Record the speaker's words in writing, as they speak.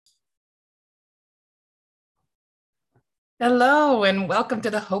Hello, and welcome to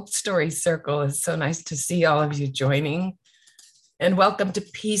the Hope Story Circle. It's so nice to see all of you joining. And welcome to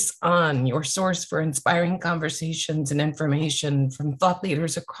Peace On, your source for inspiring conversations and information from thought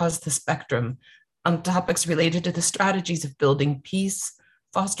leaders across the spectrum on topics related to the strategies of building peace,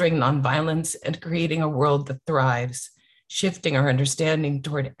 fostering nonviolence, and creating a world that thrives, shifting our understanding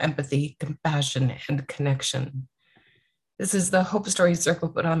toward empathy, compassion, and connection. This is the Hope Story Circle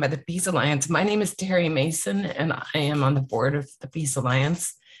put on by the Peace Alliance. My name is Terry Mason, and I am on the board of the Peace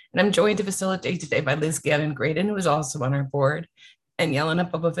Alliance. And I'm joined to facilitate today by Liz Gannon-Graydon, who is also on our board, and Jelena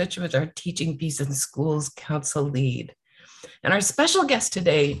Popovic, who is our Teaching Peace in Schools Council lead. And our special guest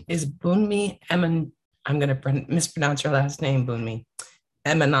today is Bunmi Eman. I'm going to mispronounce your last name, Bunmi.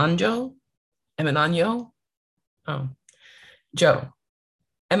 Emananjo? Emananjo? Oh, Joe.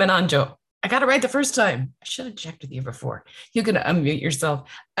 Emananjo. I got it right the first time. I should have checked with you before. You can unmute yourself.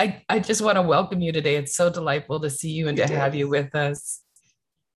 I just want to welcome you today. It's so delightful to see you and to have you with us.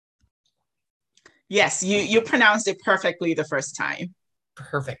 Yes, you pronounced it perfectly the first time.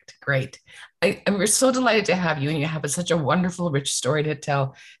 Perfect. Great. We're so delighted to have you, and you have such a wonderful, rich story to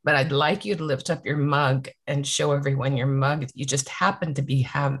tell. But I'd like you to lift up your mug and show everyone your mug you just happen to be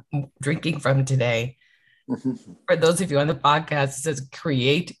drinking from today. For those of you on the podcast, it says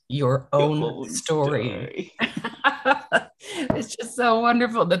create your own story. It's just so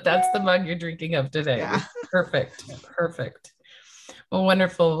wonderful that that's the mug you're drinking of today. Yeah. Perfect. Well,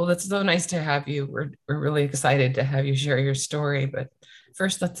 wonderful. Well, it's so nice to have you. We're really excited to have you share your story. But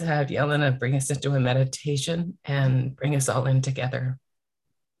first, let's have Jelena bring us into a meditation and bring us all in together.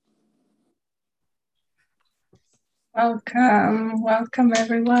 Welcome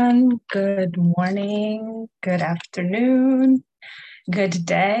everyone. Good morning, good afternoon, good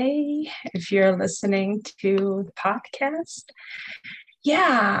day if you're listening to the podcast.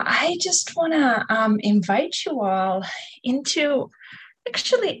 Yeah, I just want to invite you all into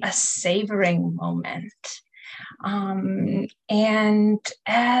actually a savoring moment. And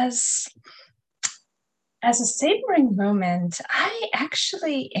as a savoring moment, I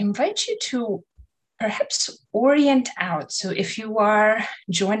actually invite you to perhaps orient out. So if you are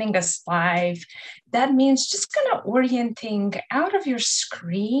joining us live, that means just kind of orienting out of your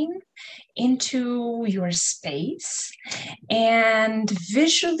screen into your space and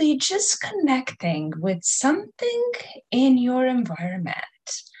visually just connecting with something in your environment.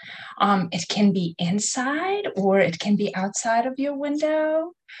 It can be inside or it can be outside of your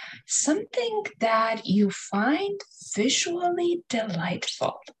window, something that you find visually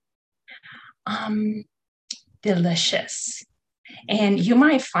delightful. Delicious. And you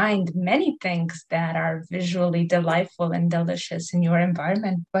might find many things that are visually delightful and delicious in your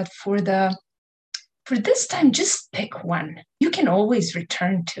environment, but for this time, just pick one. You can always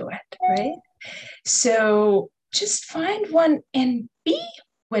return to it, right? So just find one and be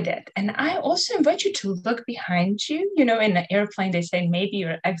with it. And I also invite you to look behind you. You know, in an airplane, they say maybe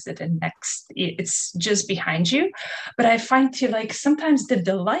your exit and next, it's just behind you. But I find like sometimes the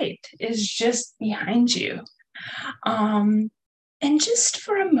delight is just behind you. And just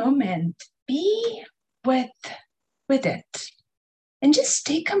for a moment, be with it. And just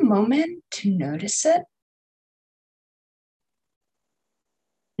take a moment to notice it.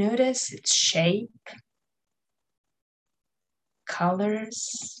 Notice its shape,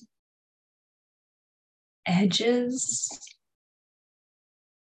 colors, edges.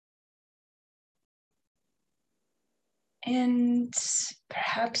 And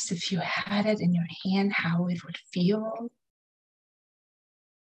perhaps if you had it in your hand, how it would feel.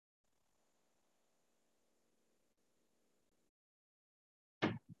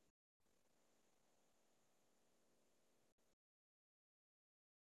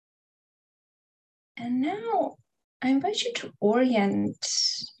 And now I invite you to orient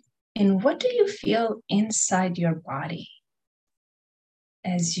in what do you feel inside your body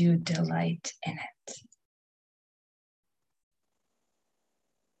as you delight in it.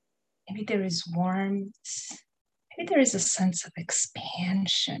 Maybe there is warmth. Maybe there is a sense of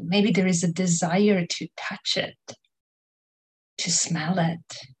expansion. Maybe there is a desire to touch it, to smell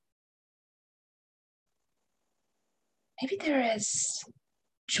it. Maybe there is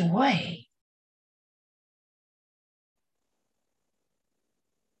joy.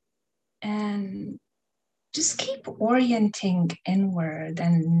 And just keep orienting inward.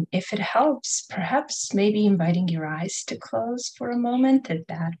 And if it helps, perhaps maybe inviting your eyes to close for a moment, if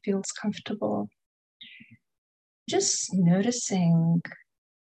that feels comfortable. Just noticing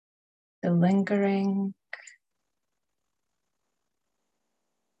the lingering,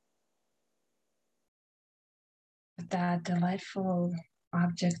 that delightful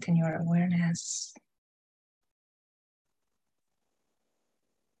object in your awareness.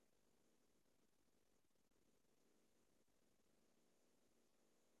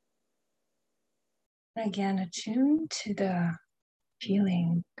 Again, attune to the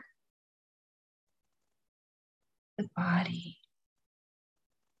feeling, the body.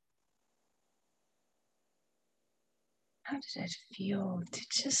 How does it feel to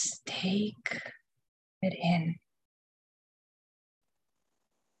just take it in?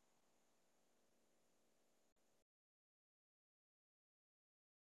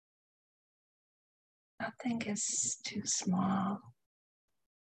 Nothing is too small.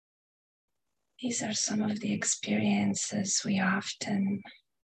 These are some of the experiences we often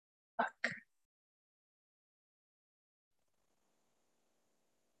look.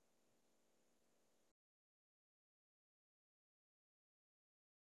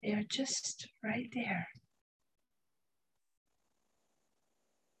 They are just right there,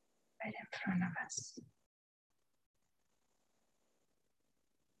 right in front of us.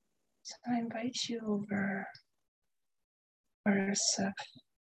 So I invite you over the course of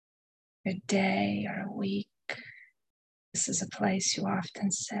a day or a week. This is a place you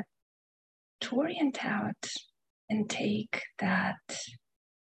often sit to orient out and take that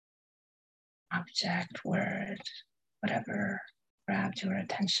object, word, whatever grabbed your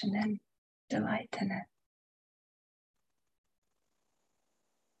attention and delight in it.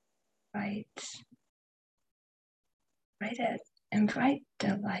 Write it, invite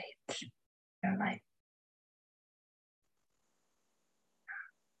delight in your life.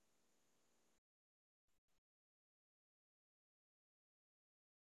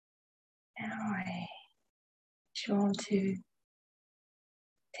 Now I want you to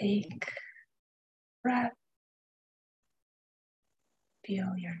take breath,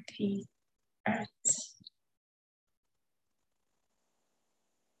 feel your feet, earth.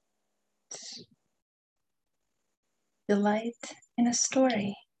 Delight in a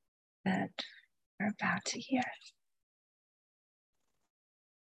story that we're about to hear.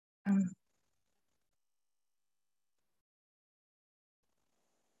 Can't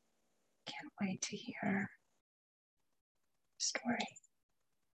wait to hear the story.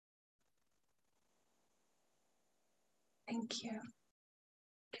 Thank you.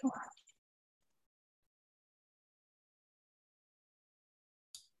 Thank you all.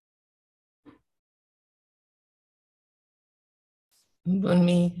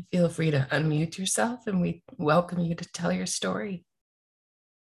 Bunmi, feel free to unmute yourself and we welcome you to tell your story.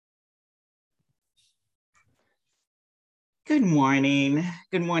 Good morning.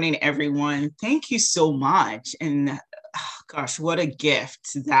 Good morning, everyone. Thank you so much. And gosh, what a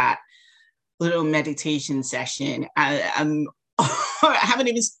gift, that little meditation session. I haven't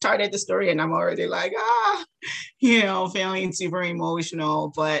even started the story and I'm already like, feeling super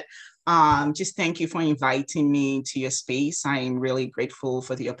emotional. But just thank you for inviting me to your space. I'm really grateful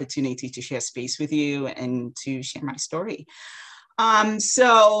for the opportunity to share space with you and to share my story.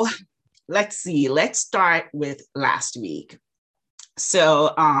 So let's see, let's start with last week.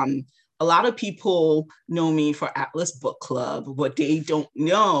 So a lot of people know me for Atlas Book Club. What they don't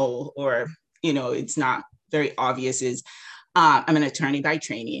know, or, it's not very obvious, is I'm an attorney by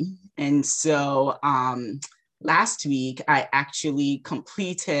training. And so last week, I actually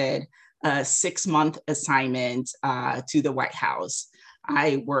completed a 6-month assignment to the White House.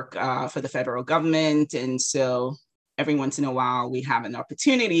 I work for the federal government. And so every once in a while, we have an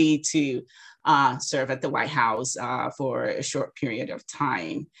opportunity to serve at the White House for a short period of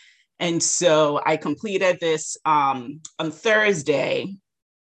time. And so I completed this on Thursday,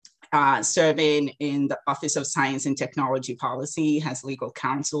 serving in the Office of Science and Technology Policy as legal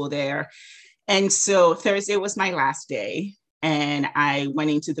counsel there. And so Thursday was my last day, and I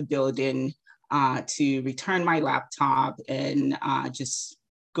went into the building to return my laptop and just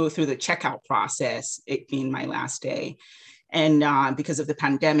go through the checkout process, it being my last day. And because of the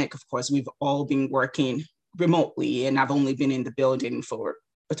pandemic, of course, we've all been working remotely, and I've only been in the building for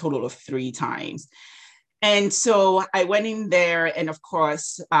a total of 3 times. And so I went in there and, of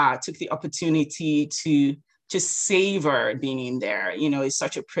course, took the opportunity to just savor being in there. It's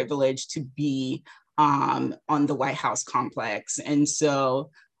such a privilege to be on the White House complex. And so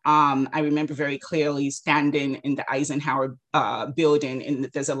I remember very clearly standing in the Eisenhower building, and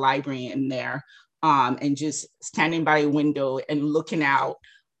there's a library in there, and just standing by a window and looking out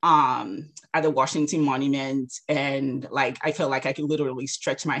at the Washington Monument. And I felt like I could literally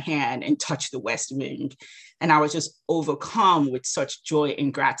stretch my hand and touch the West Wing. And I was just overcome with such joy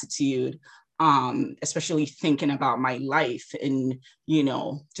and gratitude, especially thinking about my life and,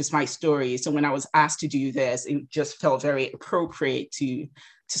 just my story. So when I was asked to do this, it just felt very appropriate to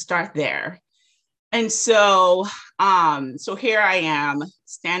start there. And so, so here I am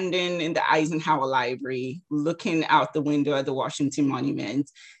standing in the Eisenhower Library, looking out the window at the Washington Monument.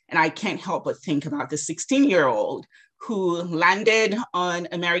 And I can't help but think about the 16-year-old who landed on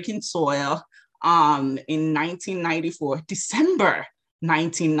American soil in 1994, December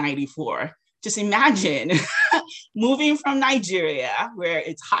 1994. Just imagine moving from Nigeria, where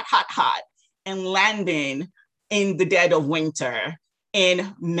it's hot, hot, hot, and landing in the dead of winter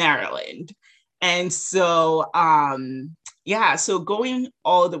in Maryland. And so, so going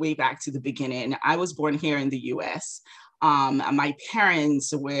all the way back to the beginning, I was born here in the US. My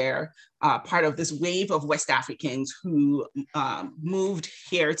parents were part of this wave of West Africans who moved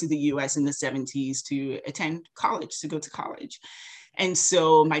here to the US in the 70s to attend college, to go to college. And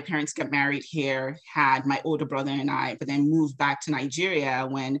so my parents got married here, had my older brother and I, but then moved back to Nigeria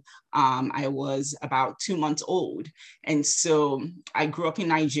when I was about 2 months old. And so I grew up in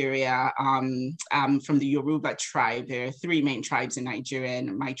Nigeria. I'm from the Yoruba tribe. There are 3 main tribes in Nigeria,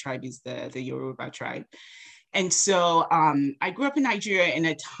 and my tribe is the Yoruba tribe. And so I grew up in Nigeria in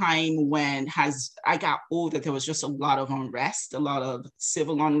a time when, as I got older, there was just a lot of unrest, a lot of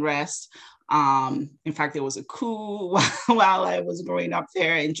civil unrest. In fact, there was a coup while I was growing up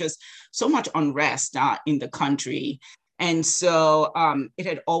there, and just so much unrest in the country. And so it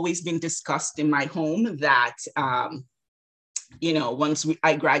had always been discussed in my home that, once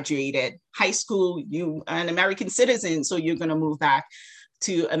I graduated high school, you are an American citizen, so you're going to move back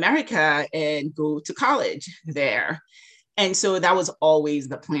to America and go to college there. And so that was always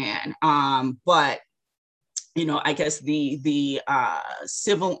the plan. But I guess the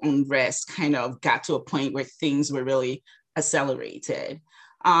civil unrest kind of got to a point where things were really accelerated.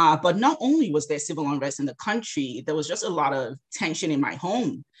 But not only was there civil unrest in the country, there was just a lot of tension in my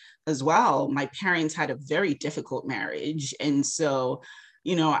home as well. My parents had a very difficult marriage. And so,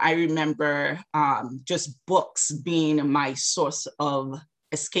 I remember just books being my source of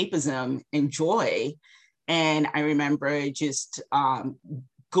escapism and joy. And I remember just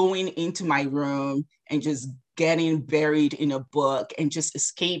going into my room and just getting buried in a book and just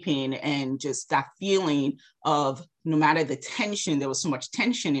escaping, and just that feeling of, no matter the tension, there was so much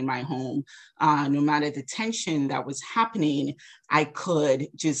tension in my home, no matter the tension that was happening, I could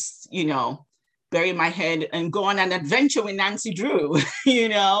just, bury my head and go on an adventure with Nancy Drew,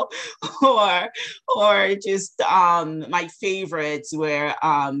 or just my favorites were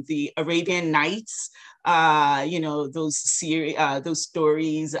the Arabian Nights, those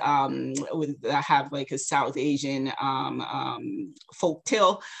stories that have like a South Asian folk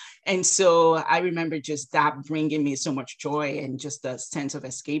tale. And so I remember just that bringing me so much joy and just a sense of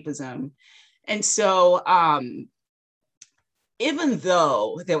escapism. And so even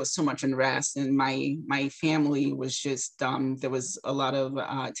though there was so much unrest and my family was just, there was a lot of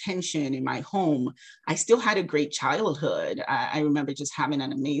tension in my home, I still had a great childhood. I remember just having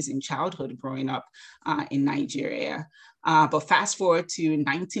an amazing childhood growing up in Nigeria. But fast forward to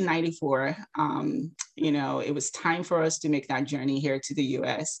 1994, it was time for us to make that journey here to the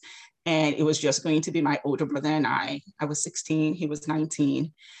US. And it was just going to be my older brother and I. I was 16, he was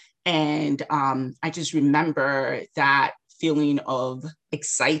 19. And I just remember that feeling of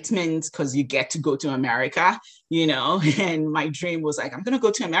excitement because you get to go to America, and my dream was like, I'm going to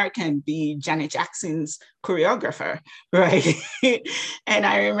go to America and be Janet Jackson's choreographer, right? And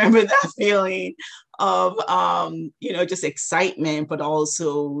I remember that feeling of, just excitement, but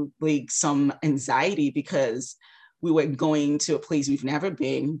also like some anxiety because we were going to a place we've never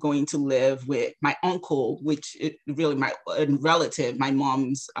been, going to live with my uncle, which is really my relative, my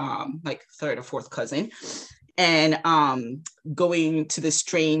mom's like 3rd or 4th cousin. And going to this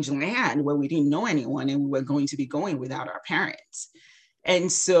strange land where we didn't know anyone, and we were going to be going without our parents.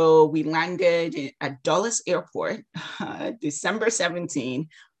 And so we landed at Dulles Airport, December 17,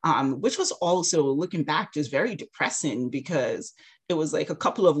 which was also, looking back, just very depressing because it was like a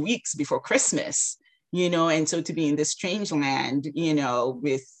couple of weeks before Christmas, and so to be in this strange land,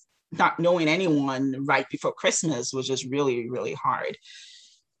 with not knowing anyone right before Christmas was just really, really hard.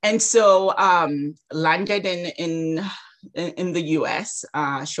 And so landed in the US.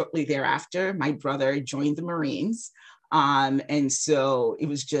 Shortly thereafter, my brother joined the Marines. And so it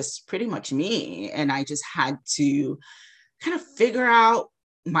was just pretty much me. And I just had to kind of figure out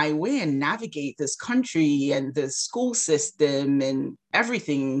my way and navigate this country and the school system and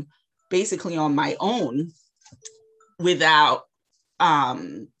everything basically on my own without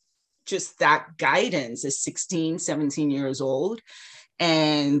just that guidance as 16, 17 years old.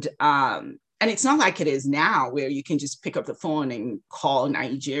 And it's not like it is now where you can just pick up the phone and call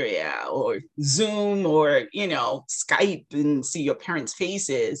Nigeria or Zoom or, Skype and see your parents'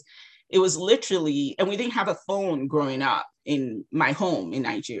 faces. It was literally, and we didn't have a phone growing up in my home in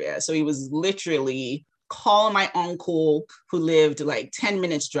Nigeria. So it was literally call my uncle who lived like 10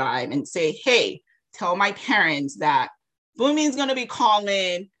 minutes drive and say, hey, tell my parents that Bumi's going to be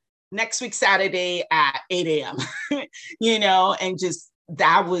calling next week, Saturday at 8 a.m., and just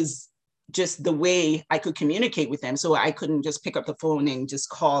that was just the way I could communicate with them. So I couldn't just pick up the phone and just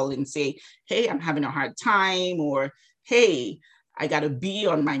call and say, hey, I'm having a hard time, or hey, I got a B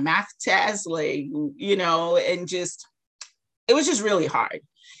on my math test, and just, it was just really hard.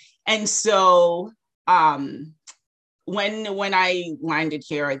 And so when I landed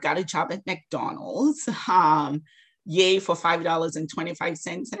here, I got a job at McDonald's, yay for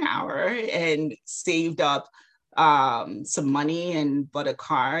 $5.25 an hour, and saved up some money and bought a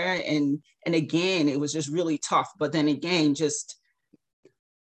car. And again, it was just really tough. But then again, just,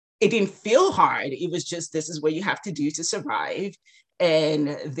 it didn't feel hard. It was just, this is what you have to do to survive.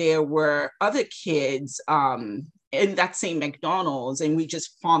 And there were other kids in that same McDonald's, and we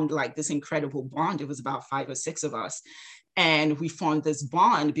just formed like this incredible bond. It was about 5 or 6 of us. And we formed this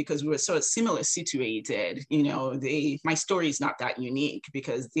bond because we were sort of similar situated. My story is not that unique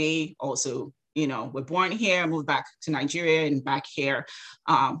because they also, were born here, moved back to Nigeria and back here,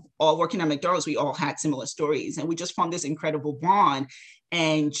 all working at McDonald's. We all had similar stories, and we just formed this incredible bond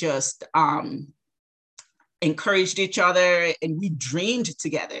and just encouraged each other, and we dreamed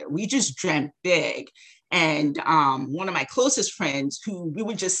together. We just dreamt big. And one of my closest friends, who we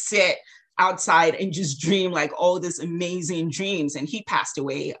would just sit outside and just dream like all this amazing dreams, and he passed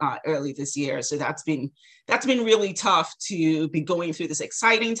away early this year. So that's been really tough to be going through this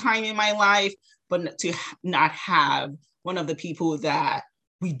exciting time in my life, but to not have one of the people that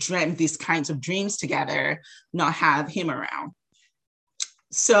we dreamt these kinds of dreams together, not have him around.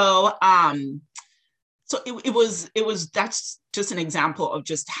 So that's just an example of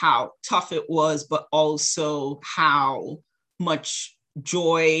just how tough it was, but also how much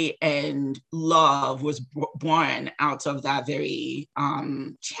joy and love was born out of that very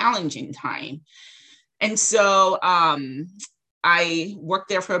challenging time. And so I worked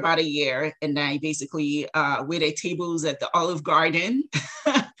there for about a year, and I basically waited tables at the Olive Garden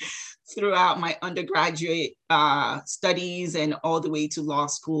throughout my undergraduate studies and all the way to law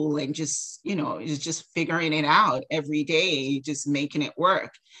school, and just, just figuring it out every day, just making it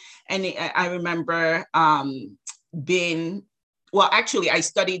work. And I remember I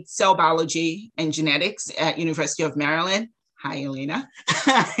studied cell biology and genetics at University of Maryland. Hi, Elena.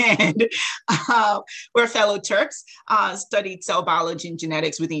 And we're fellow Turks, studied cell biology and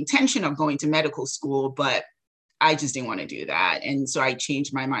genetics with the intention of going to medical school, but I just didn't want to do that. And so I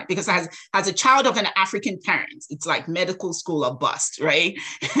changed my mind because as a child of an African parent, it's like medical school or bust, right?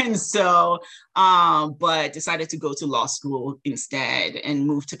 And so, but decided to go to law school instead and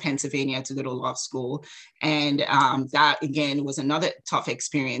moved to Pennsylvania to go to law school. And that, again, was another tough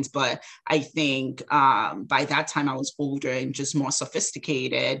experience. But I think by that time I was older and just more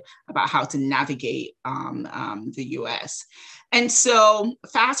sophisticated about how to navigate the US. And so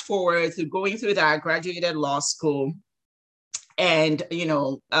fast forward to going through that, graduated law school, and,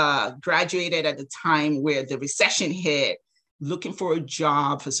 graduated at the time where the recession hit, looking for a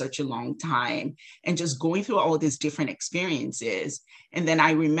job for such a long time, and just going through all these different experiences. And then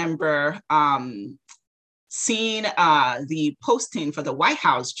I remember seeing the posting for the White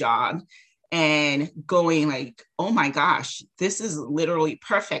House job and going like, oh my gosh, this is literally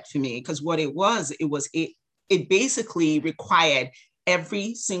perfect for me. Because what it basically required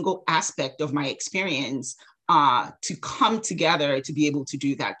every single aspect of my experience to come together to be able to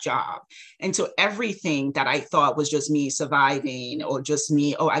do that job. And so everything that I thought was just me surviving, or just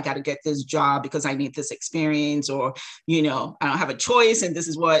me, oh, I got to get this job because I need this experience, or, I don't have a choice and this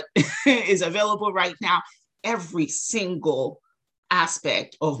is what is available right now. Every single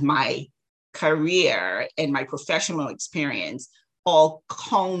aspect of my career and my professional experience all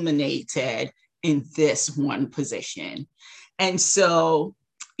culminated in this one position. And so,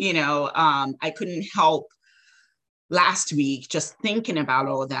 I couldn't help last week just thinking about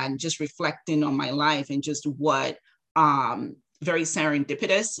all that and just reflecting on my life and just what very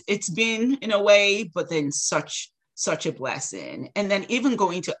serendipitous it's been in a way, but then such a blessing. And then even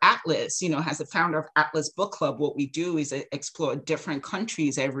going to Atlas, as the founder of Atlas Book Club, what we do is explore different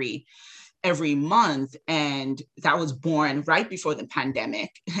countries every month. And that was born right before the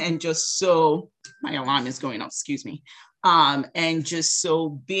pandemic. And just so, my alarm is going off, excuse me. And just so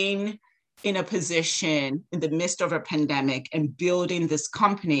being in a position in the midst of a pandemic and building this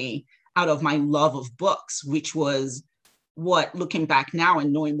company out of my love of books, which was what, looking back now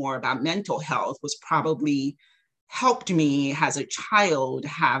and knowing more about mental health, was probably helped me as a child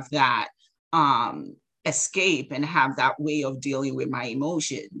have that escape and have that way of dealing with my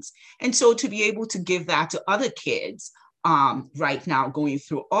emotions. And so to be able to give that to other kids right now going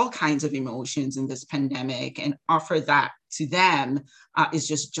through all kinds of emotions in this pandemic and offer that to them is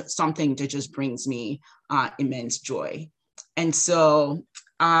just something that just brings me immense joy. And so,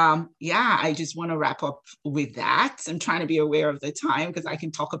 I just want to wrap up with that. I'm trying to be aware of the time because I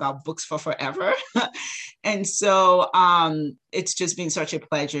can talk about books for forever. And so it's just been such a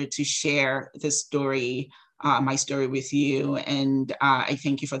pleasure to share this story, my story with you. And I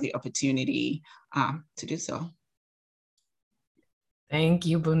thank you for the opportunity to do so. Thank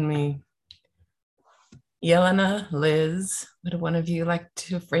you, Bunmi. Yelena, Liz, would one of you like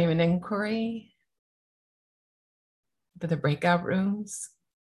to frame an inquiry for the breakout rooms?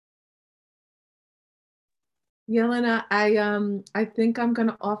 Yelena, I think I'm going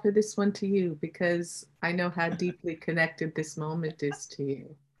to offer this one to you because I know how deeply connected this moment is to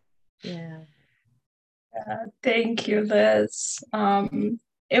you. Yeah. Thank you, Liz.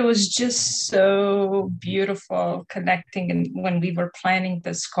 It was just so beautiful connecting, and when we were planning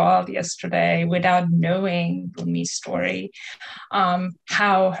this call yesterday without knowing Bunmi's story,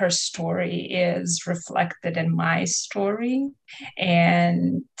 how her story is reflected in my story,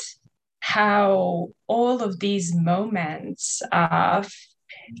 and how all of these moments of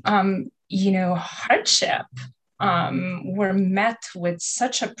hardship were met with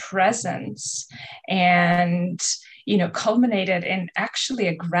such a presence and culminated in actually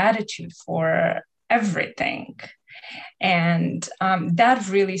a gratitude for everything. And that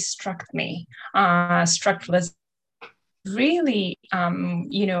really struck me, struck Liz. Really,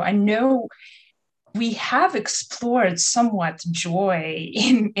 I know we have explored somewhat joy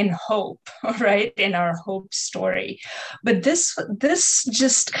in hope, right? In our hope story. But this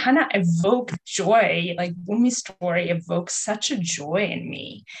just kind of evoked joy, like Bunmi's story evokes such a joy in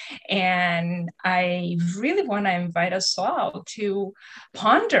me. And I really want to invite us all to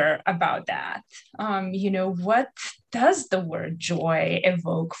ponder about that. What does the word joy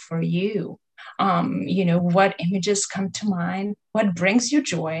evoke for you? What images come to mind, what brings you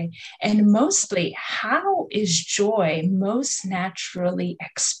joy, and mostly, how is joy most naturally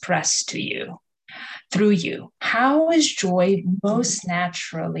expressed to you, through you? How is joy most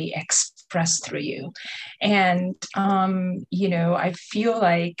naturally expressed through you? And, I feel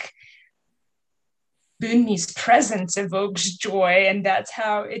like Bunmi's presence evokes joy, and that's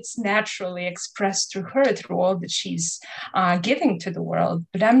how it's naturally expressed through her, through all that she's giving to the world.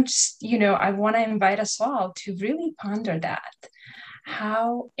 But I'm just, I want to invite us all to really ponder that.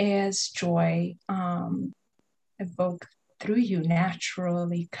 How is joy evoked through you,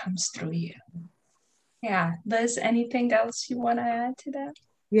 naturally comes through you? Yeah, Liz, anything else you want to add to that?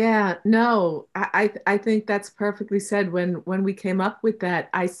 Yeah, no, I think that's perfectly said. When we came up with that,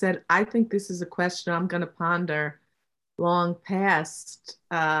 I said, I think this is a question I'm going to ponder long past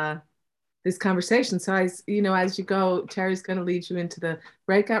this conversation. So as you go, Terry's going to lead you into the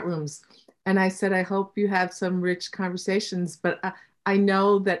breakout rooms. And I said, I hope you have some rich conversations, but I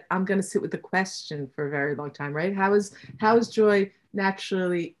know that I'm going to sit with the question for a very long time, right? How is joy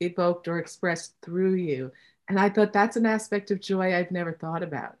naturally evoked or expressed through you? And I thought that's an aspect of joy I've never thought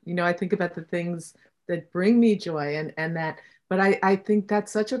about. I think about the things that bring me joy and that, but I think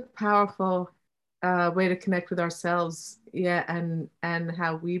that's such a powerful way to connect with ourselves. Yeah. And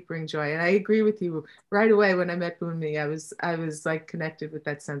how we bring joy. And I agree with you right away. When I met Bunmi, I was like connected with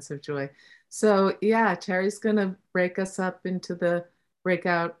that sense of joy. So yeah, Terry's going to break us up into the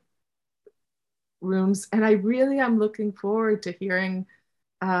breakout rooms. And I really am looking forward to hearing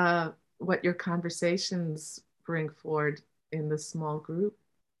what your conversations bring forward in the small group.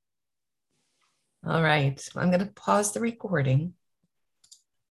 All right, I'm going to pause the recording.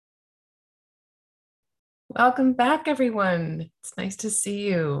 Welcome back, everyone. It's nice to see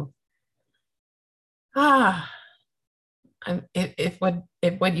you. If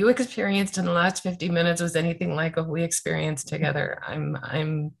what you experienced in the last 50 minutes was anything like what we experienced together,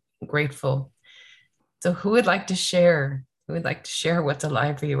 I'm grateful. So who would like to share? Who would like to share what's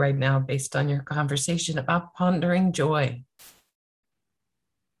alive for you right now based on your conversation about pondering joy?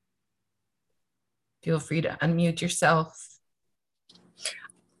 Feel free to unmute yourself.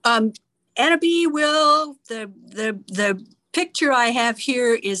 Anna B. Will, the picture I have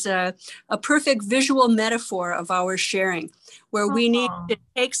here is a perfect visual metaphor of our sharing, where we need to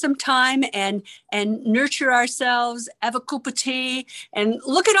take some time and nurture ourselves, have a cup of tea, and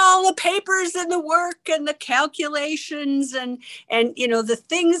look at all the papers and the work and the calculations and the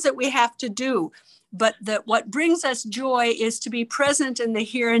things that we have to do. but that what brings us joy is to be present in the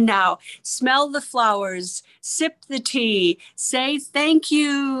here and now. Smell the flowers, sip the tea, say thank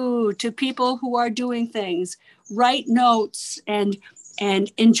you to people who are doing things, write notes, and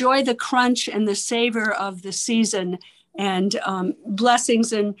enjoy the crunch and the savor of the season, and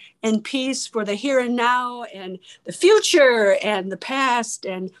blessings and peace for the here and now and the future and the past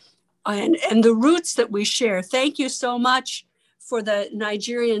and the roots that we share. Thank you so much for the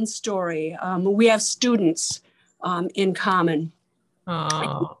Nigerian story. We have students in common.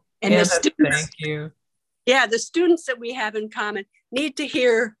 Oh, and Anna, the students, thank you. Yeah, the students that we have in common need to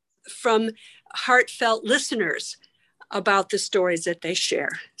hear from heartfelt listeners about the stories that they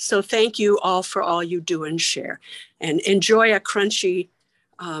share. So thank you all for all you do and share. And enjoy a crunchy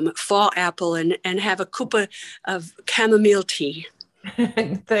fall apple and have a cup of chamomile tea.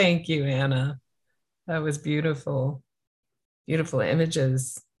 Thank you, Anna. That was beautiful. Beautiful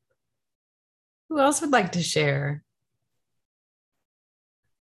images. Who else would like to share?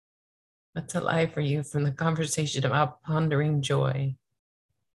 What's alive for you from the conversation about pondering joy?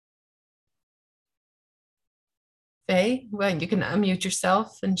 Faye, well, you can unmute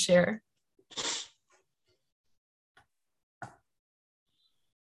yourself and share.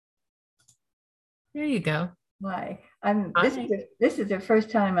 There you go. Hi. This is the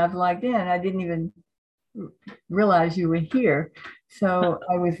first time I've logged in. I didn't even realize you were here. So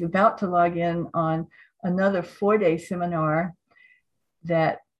I was about to log in on another 4-day seminar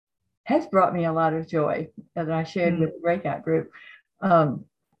that has brought me a lot of joy that I shared with the breakout group.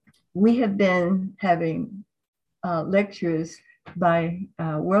 We have been having lectures by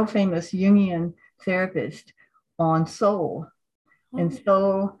world famous Jungian therapist on soul. And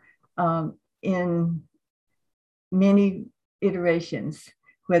soul in many iterations,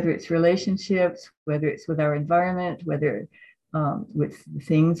 whether it's relationships, whether it's with our environment, whether with the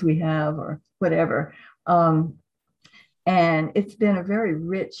things we have or whatever. And it's been a very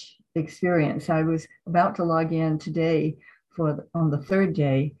rich experience. I was about to log in today on the 3rd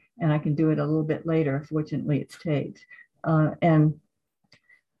day, and I can do it a little bit later. Fortunately, it's taped. And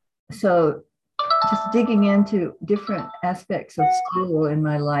so just digging into different aspects of soul in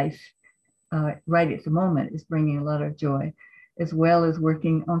my life right at the moment is bringing a lot of joy, as well as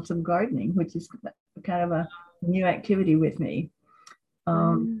working on some gardening, which is kind of a new activity with me.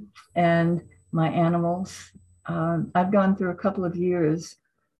 And my animals, I've gone through a couple of years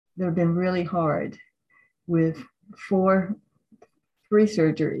that have been really hard with 3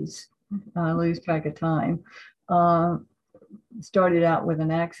 surgeries. I lose track of time. Started out with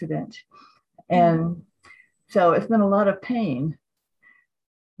an accident. And so it's been a lot of pain,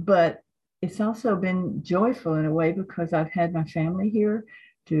 but it's also been joyful in a way because I've had my family here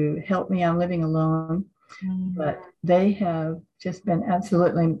to help me. I'm living alone, but they have just been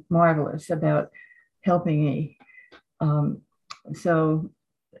absolutely marvelous about helping me. So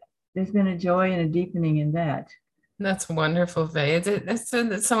there's been a joy and a deepening in that. That's wonderful, Faye.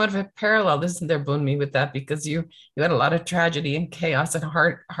 It's somewhat of a parallel, isn't there, Bunmi, with that, because you had a lot of tragedy and chaos and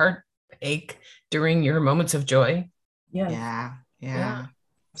heartache during your moments of joy. Yes. Yeah,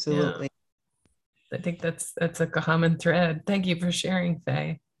 absolutely. Yeah. I think that's a common thread. Thank you for sharing,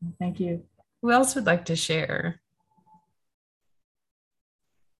 Faye. Thank you. Who else would like to share?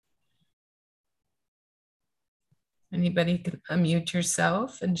 Anybody can unmute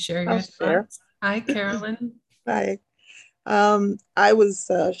yourself and share your thoughts. Hi, Carolyn. Hi. I was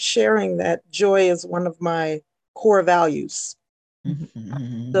sharing that joy is one of my core values.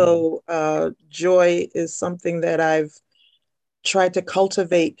 So joy is something that I've tried to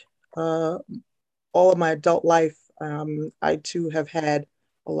cultivate all of my adult life. I too have had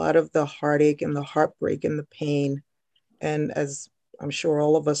a lot of the heartache and the heartbreak and the pain. And as I'm sure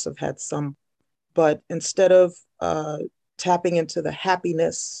all of us have had some, but instead of tapping into the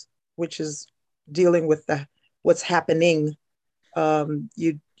happiness, which is dealing with what's happening,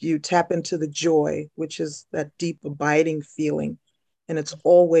 you tap into the joy, which is that deep abiding feeling. And it's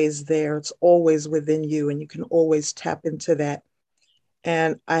always there. It's always within you. And you can always tap into that.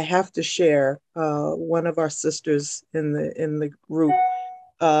 And I have to share, one of our sisters in the group,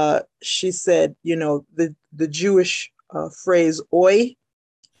 she said, the Jewish phrase, oi,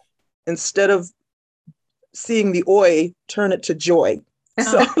 instead of seeing the oi, turn it to joy.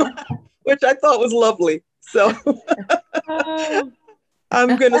 So, which I thought was lovely. So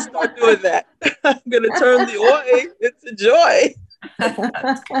I'm going to start doing that. I'm going to turn the oi into joy.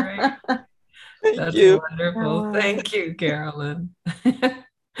 That's great. Thank you. Wonderful. Thank you, Carolyn.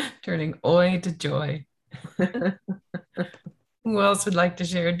 Turning oi to joy. Who else would like to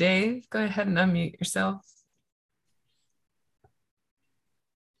share? Dave, go ahead and unmute yourself.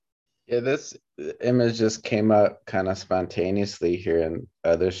 Yeah, this image just came up kind of spontaneously here in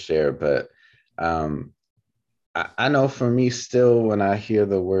others share, but um, I know for me still when I hear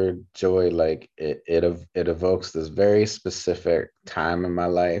the word joy, like it evokes this very specific time in my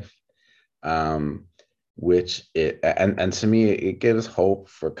life, um, which and to me it gives hope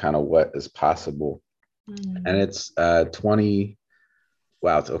for kind of what is possible. And it's 20,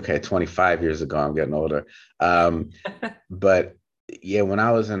 wow, it's okay, 25 years ago. I'm getting older. But yeah, when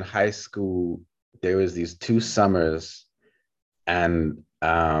I was in high school, there was these 2 summers, and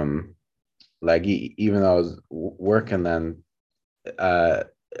like even though I was working then, uh,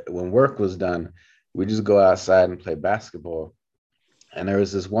 when work was done, we just go outside and play basketball. And there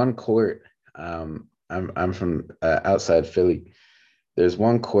was this one court. I'm from outside Philly. There's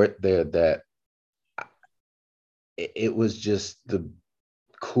one court there that it was just the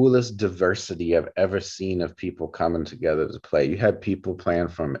coolest diversity I've ever seen of people coming together to play. You had people playing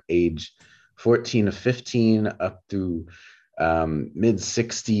from age 14 to 15 up through mid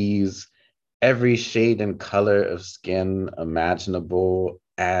 60s, every shade and color of skin imaginable.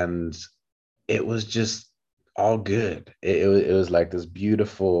 And it was just all good. It was like this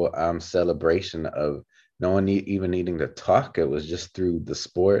beautiful celebration of no one even needing to talk. It was just through the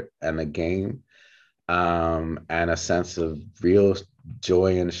sport and the game, and a sense of real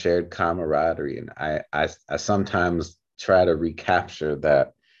joy and shared camaraderie. And I sometimes try to recapture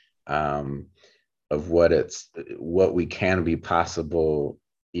that, of what we can be possible,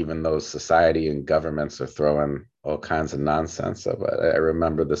 even though society and governments are throwing all kinds of nonsense of it. I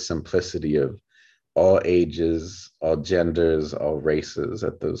remember the simplicity of all ages, all genders, all races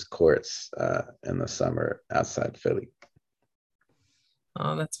at those courts in the summer outside Philly.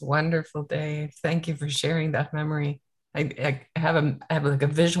 Oh, that's wonderful, Dave. Thank you for sharing that memory. I have like a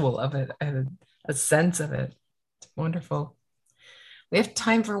visual of it. I have a sense of it. It's wonderful. We have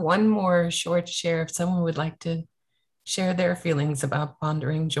time for one more short share if someone would like to share their feelings about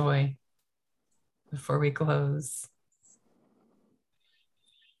pondering joy before we close.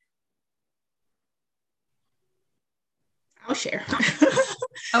 I'll share.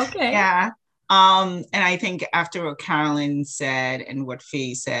 Okay. Yeah. And I think after what Carolyn said and what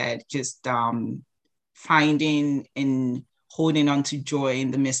Faye said, just finding and holding on to joy in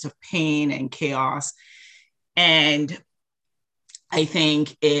the midst of pain and chaos. And I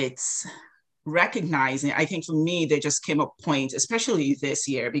think it's recognizing, I think for me, there just came a point, especially this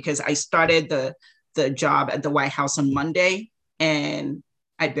year, because I started the job at the White House on Monday and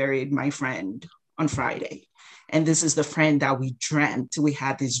I buried my friend on Friday. And this is the friend that we dreamt. We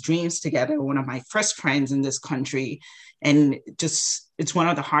had these dreams together, one of my first friends in this country. And just, it's one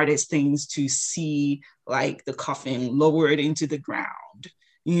of the hardest things to see, like the coffin lowered into the ground,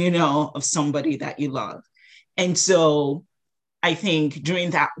 of somebody that you love. And so I think during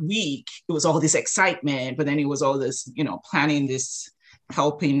that week, it was all this excitement, but then it was all this, planning this,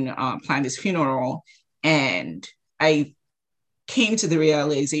 helping plan this funeral. And I came to the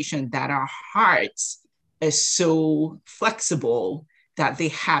realization that our hearts is so flexible that they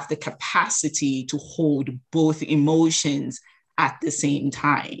have the capacity to hold both emotions at the same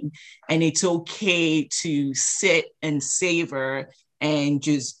time. And it's okay to sit and savor and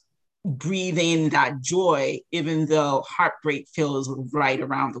just breathe in that joy, even though heartbreak feels right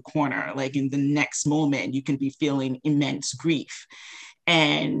around the corner. Like in the next moment, you can be feeling immense grief.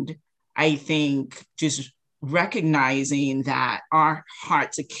 And I think just recognizing that our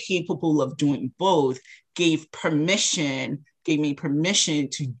hearts are capable of doing both gave me permission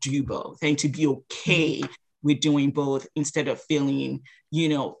to do both and to be okay with doing both instead of feeling,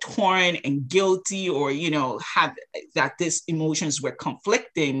 torn and guilty or, have that these emotions were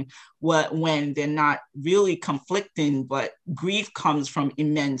conflicting when they're not really conflicting, but grief comes from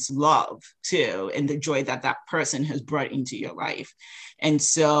immense love too, and the joy that that person has brought into your life. And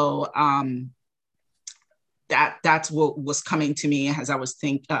so, that's what was coming to me as I was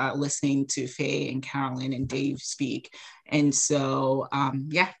listening to Faye and Carolyn and Dave speak. And so,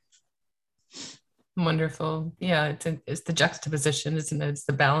 yeah. Wonderful. Yeah, it's the juxtaposition, isn't it? It's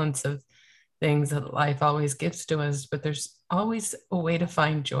the balance of things that life always gives to us, but there's always a way to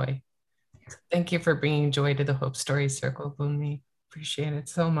find joy. Thank you for bringing joy to the Hope Story Circle, Bunmi. Appreciate it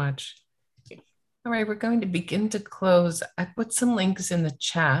so much. All right, we're going to begin to close. I put some links in the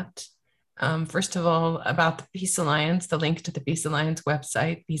chat. First of all, about the Peace Alliance, the link to the Peace Alliance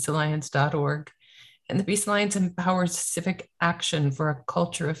website, peacealliance.org. And the Peace Alliance empowers civic action for a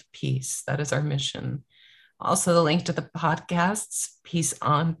culture of peace. That is our mission. Also, the link to the podcasts, Peace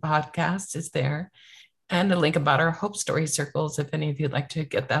On Podcast is there. And a link about our Hope Story Circles, if any of you'd like to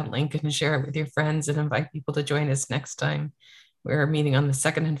get that link and share it with your friends and invite people to join us next time. We're meeting on the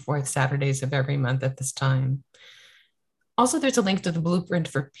second and fourth Saturdays of every month at this time. Also, there's a link to the Blueprint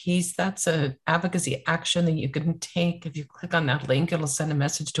for Peace. That's an advocacy action that you can take. If you click on that link, it'll send a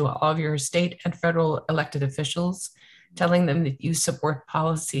message to all of your state and federal elected officials, telling them that you support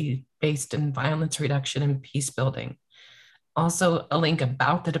policy based in violence reduction and peace building. Also, a link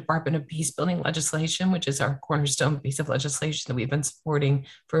about the Department of Peace Building legislation, which is our cornerstone piece of legislation that we've been supporting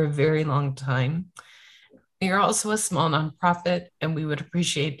for a very long time. We are also a small nonprofit, and we would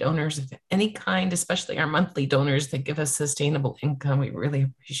appreciate donors of any kind, especially our monthly donors that give us sustainable income. We really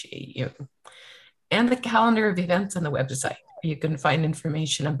appreciate you. And the calendar of events on the website. You can find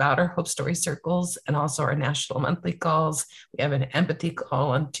information about our Hope Story Circles and also our national monthly calls. We have an empathy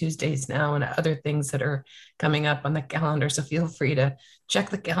call on Tuesdays now and other things that are coming up on the calendar. So feel free to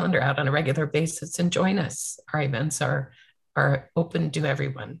check the calendar out on a regular basis and join us. Our events are open to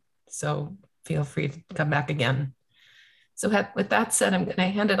everyone. So feel free to come back again. So with that said, I'm going to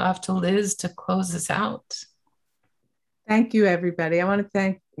hand it off to Liz to close this out. Thank you, everybody. I want to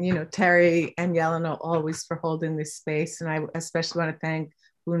thank, Terry and Yelena always for holding this space. And I especially want to thank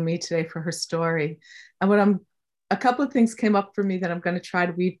Bunmi today for her story. And a couple of things came up for me that I'm going to try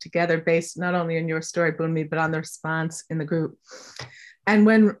to weave together based not only on your story, Bunmi, but on the response in the group. And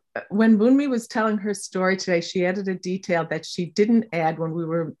when Bunmi was telling her story today, she added a detail that she didn't add when we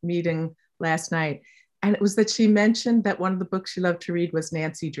were meeting last night. And it was that she mentioned that one of the books she loved to read was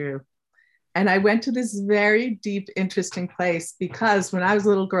Nancy Drew. And I went to this very deep, interesting place because when I was a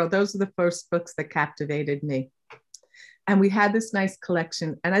little girl, those were the first books that captivated me. And we had this nice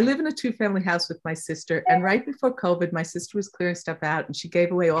collection. And I live in a two-family house with my sister. And right before COVID, my sister was clearing stuff out and she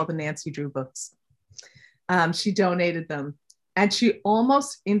gave away all the Nancy Drew books. She donated them. And she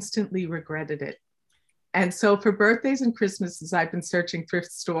almost instantly regretted it. And so for birthdays and Christmases, I've been searching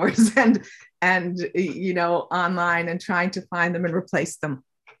thrift stores and online and trying to find them and replace them.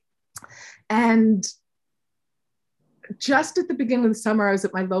 And just at the beginning of the summer, I was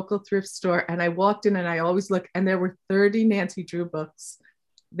at my local thrift store and I walked in and I always look and there were 30 Nancy Drew books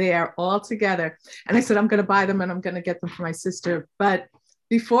there all together. And I said, I'm going to buy them and I'm going to get them for my sister. But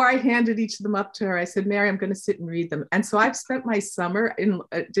before I handed each of them up to her, I said, Mary, I'm going to sit and read them. And so I've spent my summer in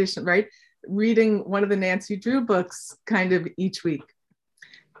addition, reading one of the Nancy Drew books kind of each week.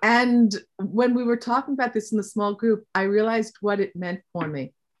 And when we were talking about this in the small group, I realized what it meant for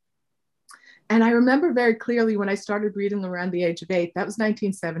me. And I remember very clearly when I started reading around the age of 8, that was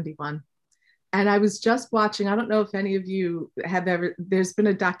 1971. And I was just watching, I don't know if any of you have ever, there's been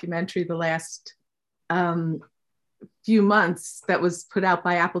a documentary the last few months that was put out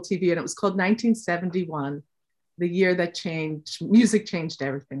by Apple TV, and it was called 1971, the year that music changed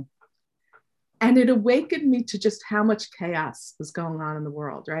everything. And it awakened me to just how much chaos was going on in the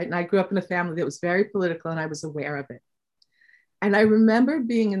world, right? And I grew up in a family that was very political and I was aware of it. And I remember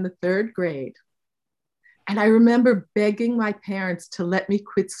being in the 3rd grade and I remember begging my parents to let me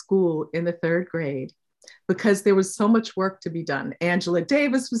quit school in the 3rd grade because there was so much work to be done. Angela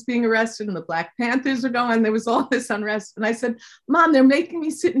Davis was being arrested and the Black Panthers were going, there was all this unrest. And I said, Mom, they're making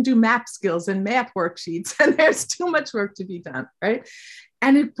me sit and do map skills and math worksheets and there's too much work to be done, right?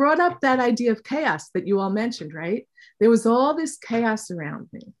 And it brought up that idea of chaos that you all mentioned, right? There was all this chaos around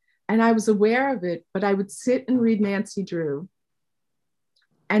me and I was aware of it, but I would sit and read Nancy Drew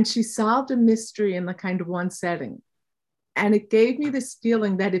and she solved a mystery in the kind of one setting. And it gave me this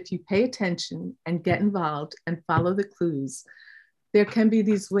feeling that if you pay attention and get involved and follow the clues, there can be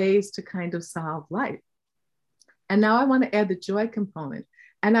these ways to kind of solve life. And now I want to add the joy component.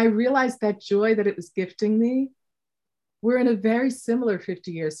 And I realized that joy that it was gifting me, we're in a very similar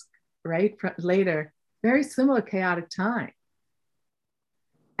 50 years, right, later, very similar chaotic time.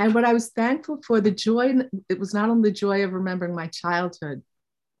 And what I was thankful for, the joy, it was not only the joy of remembering my childhood,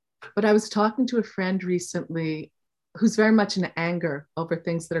 but I was talking to a friend recently who's very much in anger over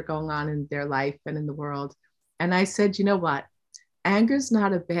things that are going on in their life and in the world. And I said, you know what? Anger is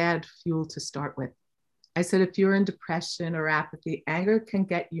not a bad fuel to start with. I said, if you're in depression or apathy, anger can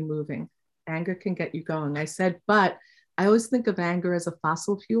get you moving. Anger can get you going. I said, but I always think of anger as a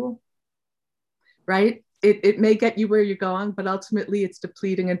fossil fuel, right? It may get you where you're going, but ultimately it's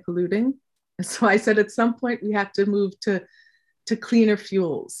depleting and polluting. And so I said, at some point we have to move to cleaner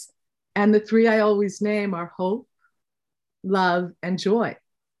fuels. And the 3 I always name are hope, love, and joy,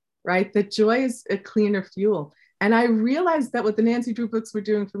 right? That joy is a cleaner fuel. And I realized that what the Nancy Drew books were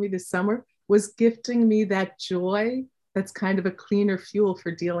doing for me this summer was gifting me that joy that's kind of a cleaner fuel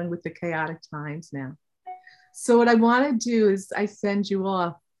for dealing with the chaotic times now. So what I want to do is I send you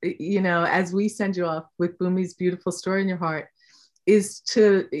off, as we send you off with Bunmi's beautiful story in your heart, is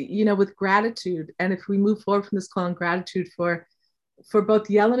to, with gratitude. And if we move forward from this call in gratitude for both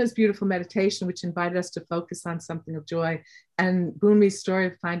Yelena's beautiful meditation, which invited us to focus on something of joy, and Bunmi's story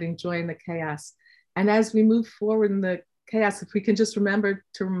of finding joy in the chaos. And as we move forward in the chaos, if we can just remember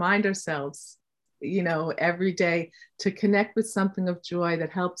to remind ourselves, every day to connect with something of joy that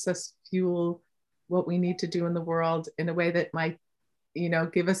helps us fuel what we need to do in the world in a way that might,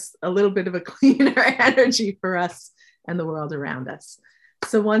 give us a little bit of a cleaner energy for us and the world around us.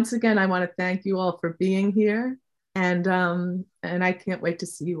 So once again, I want to thank you all for being here. And I can't wait to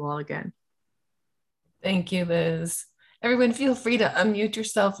see you all again. Thank you, Liz. Everyone, feel free to unmute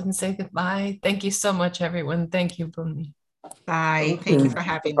yourself and say goodbye. Thank you so much, everyone. Thank you, Bunmi. Bye. Thank you for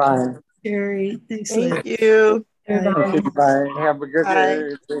having me. Bye. Sherry, thanks, Thank Liz. you. Bye. Have a good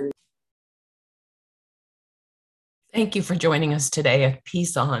Bye. day. Thank you for joining us today at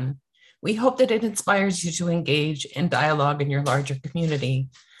Peace On. We hope that it inspires you to engage in dialogue in your larger community.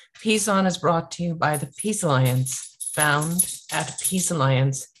 Peace On is brought to you by the Peace Alliance, found at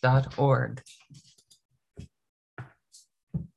peacealliance.org.